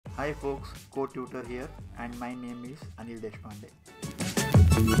Hi folks, CodeTutor here and my name is Anil Deshpande.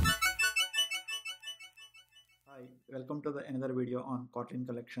 Hi, welcome to another video on Kotlin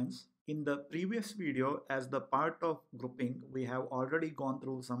collections. In the previous video, as the part of grouping, we have already gone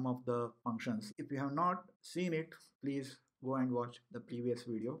through some of the functions. If you have not seen it, please go and watch the previous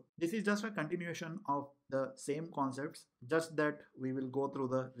video. This is just a continuation of the same concepts, just that we will go through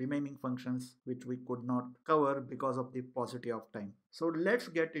the remaining functions which we could not cover because of the paucity of time. So let's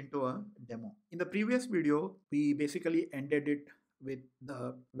get into a demo. In the previous video, we basically ended it with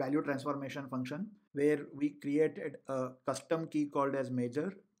the value transformation function where we created a custom key called as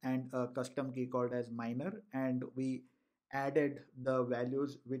major and a custom key called as minor, and we added the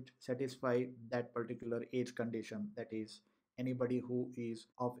values which satisfy that particular age condition, that is anybody who is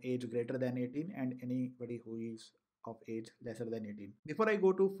of age greater than 18 and anybody who is of age lesser than 18. Before I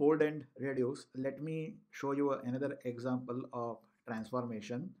go to fold and reduce, let me show you another example of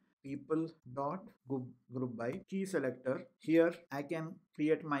transformation. People dot group by key selector. Here I can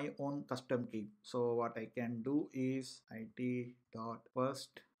create my own custom key. So what I can do is it dot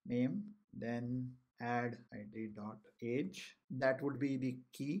first name, then add it dot age. That would be the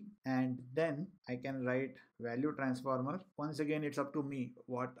key, and then I can write value transformer. Once again, it's up to me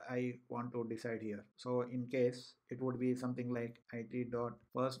what I want to decide here. So in case it would be something like it dot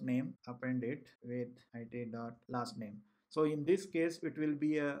first name, append it with it dot last name. So in this case, it will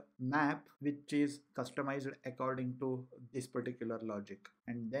be a map which is customized according to this particular logic.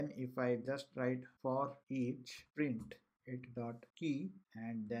 And then if I just write for each print it dot key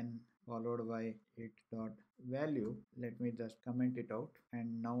and then followed by it dot value, let me just comment it out.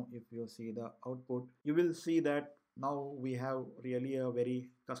 And now if you see the output, you will see that now we have really a very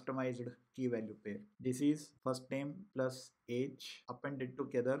customized key value pair. This is first name plus age appended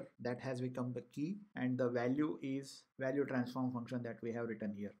together, that has become the key, and the value is value transform function that we have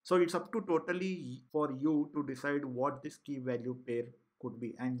written here. So it's up to totally for you to decide what this key value pair could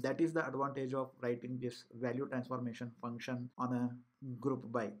be, and that is the advantage of writing this value transformation function on a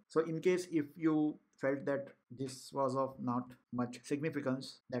group by. So in case if you felt that this was of not much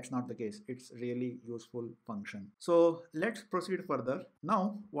significance, that's not the case. It's really useful function. So let's proceed further.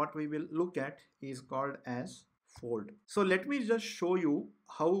 Now what we will look at is called as fold. So let me just show you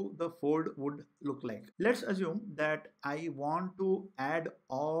how the fold would look like. Let's assume that I want to add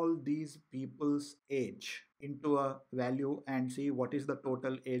all these people's age into a value and see what is the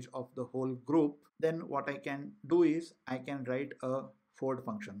total age of the whole group. Then what I can do is I can write a fold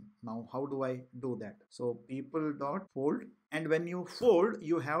function. Now how do I do that? So people dot fold, and when you fold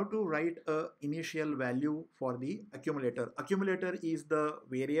you have to write a initial value for the accumulator. Accumulator is the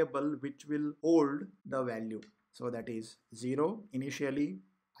variable which will hold the value. So that is 0. Initially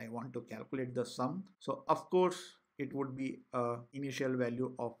I want to calculate the sum, so of course it would be a initial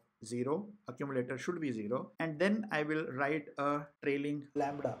value of 0. Accumulator should be 0, and then I will write a trailing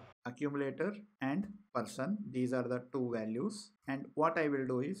lambda. Accumulator and person, these are the two values, and what I will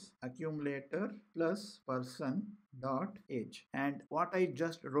do is accumulator plus person dot age, and what I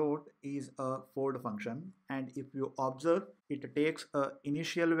just wrote is a fold function. And if you observe, it takes a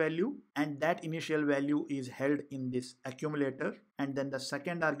initial value, and that initial value is held in this accumulator, and then the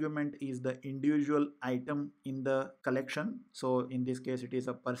second argument is the individual item in the collection. So in this case it is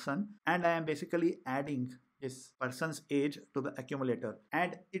a person, and I am basically adding this person's age to the accumulator,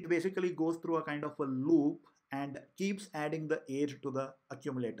 and it basically goes through a kind of a loop and keeps adding the age to the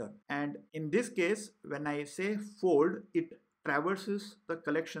accumulator. And in this case, when I say fold, it traverses the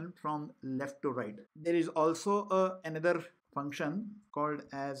collection from left to right. There is also another function called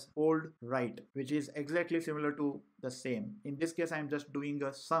as fold right, which is exactly similar to the same. In this case I am just doing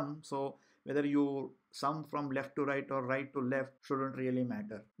a sum, so whether you sum from left to right or right to left shouldn't really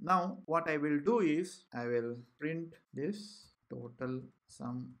matter. Now what I will do is I will print this total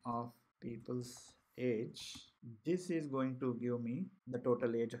sum of people's age. This is going to give me the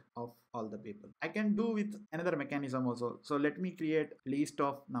total age of all the people. I can do with another mechanism also. So let me create list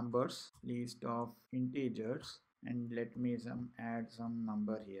of numbers, list of integers, and let me add some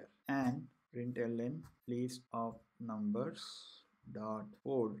number here, and println list of numbers dot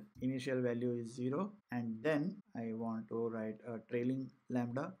fold. Initial value is 0, and then I want to write a trailing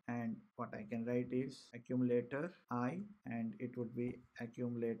lambda, and what I can write is accumulator I, and it would be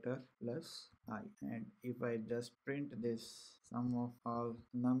accumulator plus I. And if I just print this sum of all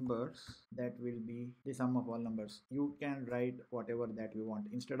numbers, that will be the sum of all numbers. You can write whatever that you want.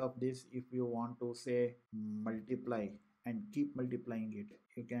 Instead of this, if you want to say multiply and keep multiplying it,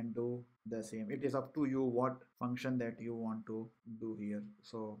 you can do the same. It is up to you what function that you want to do here.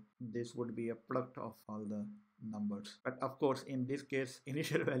 So this would be a product of all the numbers. But of course, in this case,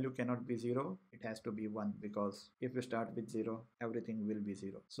 initial value cannot be 0. It has to be 1, because if you start with 0, everything will be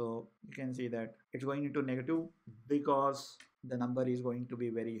 0. So you can see that it's going into negative because the number is going to be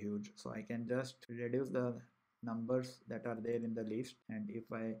very huge. So I can just reduce the numbers that are there in the list, and if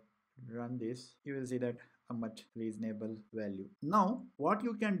I run this, you will see that a much reasonable value. Now what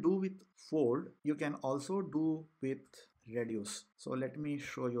you can do with fold, you can also do with reduce. So let me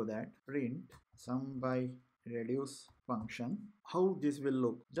show you that. Print sum by reduce function. How this will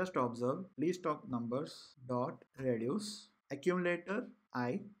look, just observe list of numbers dot reduce accumulator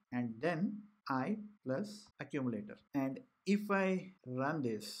I, and then I plus accumulator. And if I run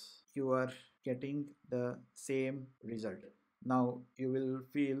this, you are getting the same result. Now you will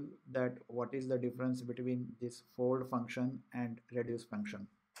feel that what is the difference between this fold function and reduce function.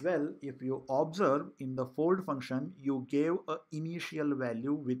 Well, if you observe, in the fold function you gave a initial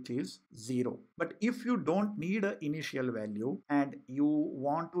value which is 0. But if you don't need an initial value and you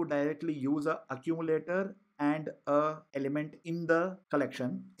want to directly use a accumulator and a element in the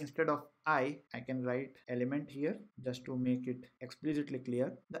collection, instead of I can write element here just to make it explicitly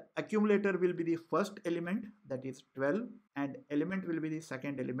clear. The accumulator will be the first element, that is 12, and element will be the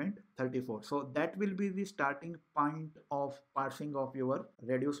second element, 34. So that will be the starting point of parsing of your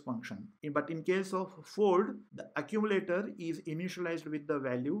reduce function. But in case of fold, the accumulator is initialized with the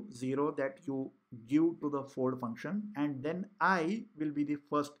value 0 that you give to the fold function, and then I will be the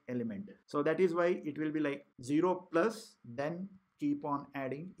first element. So that is why it will be like 0 plus, then keep on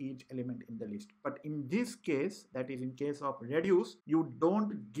adding each element in the list. But in this case, that is in case of reduce, you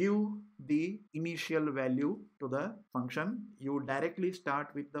don't give the initial value to the function. You directly start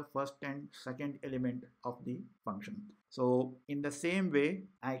with the first and second element of the function. So in the same way,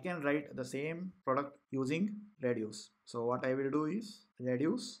 I can write the same product using reduce. So what I will do is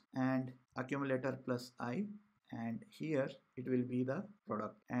reduce and accumulator plus I, and here it will be the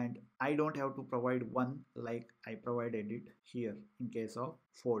product, and I don't have to provide 1 like I provided it here in case of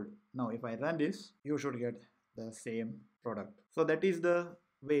fold. Now if I run this, you should get the same product. So that is the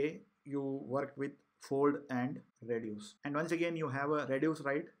way you work with fold and reduce. And once again, you have a reduce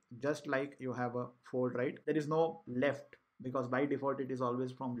right, just like you have a fold right. There is no left, because by default it is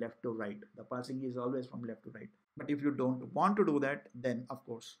always from left to right. The parsing is always from left to right. But if you don't want to do that, then of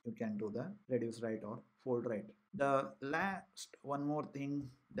course you can do the reduce right or fold right. The last one more thing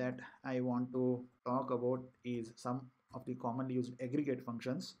that I want to talk about is some of the commonly used aggregate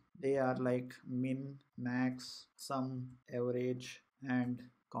functions. They are like min, max, sum, average, and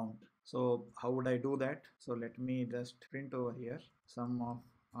count. So how would I do that? So let me just print over here sum of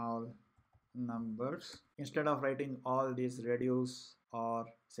all numbers. Instead of writing all these reduce or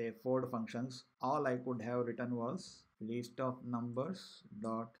say fold functions, all I could have written was list of numbers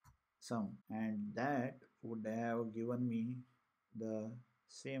dot sum, and that would have given me the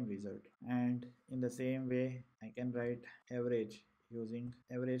same result. And in the same way, I can write average using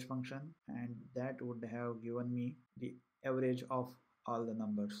average function, and that would have given me the average of all the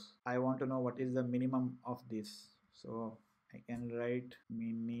numbers. I want to know what is the minimum of this, so I can write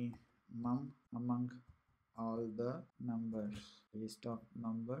minimum among all the numbers, list of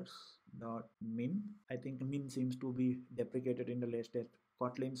numbers dot min. I think min seems to be deprecated in the latest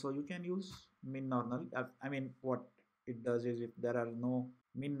Kotlin, so you can use min or null. I mean, what it does is, if there are no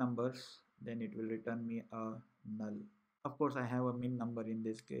min numbers, then it will return me a null. Of course I have a min number in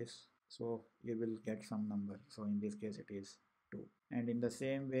this case, so you will get some number. So in this case it is 2. And in the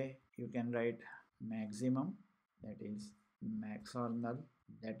same way, you can write maximum, that is max or null,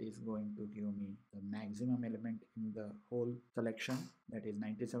 that is going to give me the maximum element in the whole collection, that is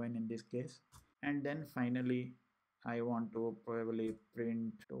 97 in this case. And then finally I want to probably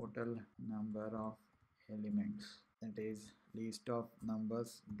print total number of elements, that is list of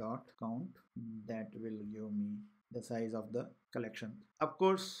numbers dot count. That will give me the size of the collection. Of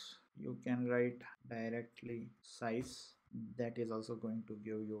course you can write directly size, that is also going to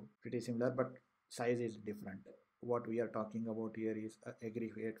give you pretty similar, but size is different. What we are talking about here is an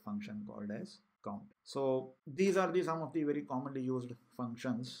aggregate function called as count. So these are some of the very commonly used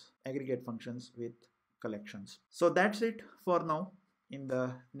functions, aggregate functions with collections. So that's it for now. In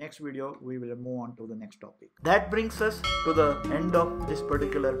the next video, we will move on to the next topic. That brings us to the end of this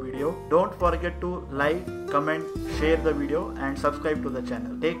particular video. Don't forget to like, comment, share the video, and subscribe to the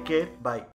channel. Take care. Bye.